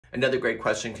Another great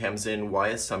question comes in, why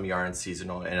is some yarn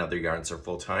seasonal and other yarns are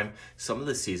full-time? Some of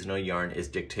the seasonal yarn is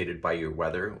dictated by your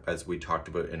weather, as we talked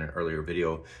about in an earlier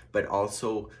video, but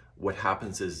also what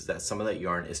happens is that some of that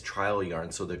yarn is trial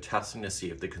yarn, so they're testing to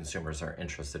see if the consumers are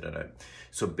interested in it.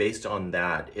 So based on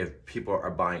that, if people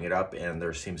are buying it up and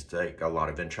there seems to be a lot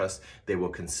of interest, they will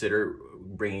consider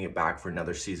bringing it back for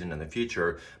another season in the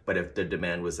future. But if the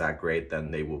demand was that great,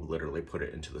 then they will literally put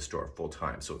it into the store full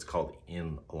time. So it's called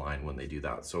in line when they do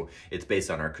that. So it's based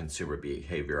on our consumer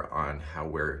behavior on how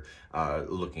we're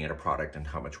looking at a product and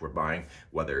how much we're buying,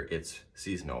 whether it's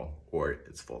seasonal or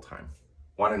it's full time.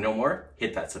 Want to know more?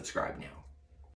 Hit that subscribe now.